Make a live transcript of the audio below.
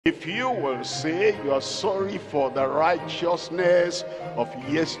If you will say you are sorry for the righteousness of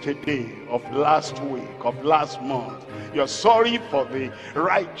yesterday, of last week, of last month, you're sorry for the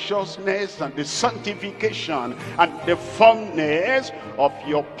righteousness and the sanctification and the firmness of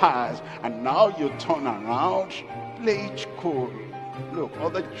your past, and now you turn around, play it cool. Look,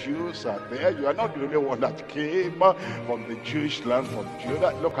 other Jews are there. You are not the only one that came from the Jewish land, from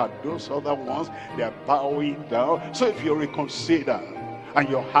Judah. Look at those other ones. They are bowing down. So if you reconsider, and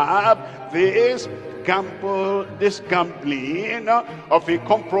you have this gambling of a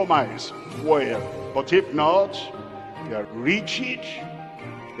compromise, well, but if not, if you are rigid,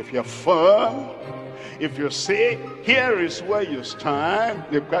 if you're firm, if you say, here is where you stand,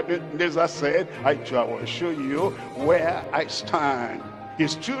 Nebuchadnezzar said, I will show you where I stand. He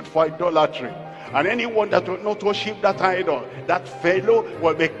stood for idolatry. And anyone that will not worship that idol, that fellow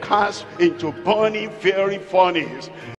will be cast into burning fiery furnace.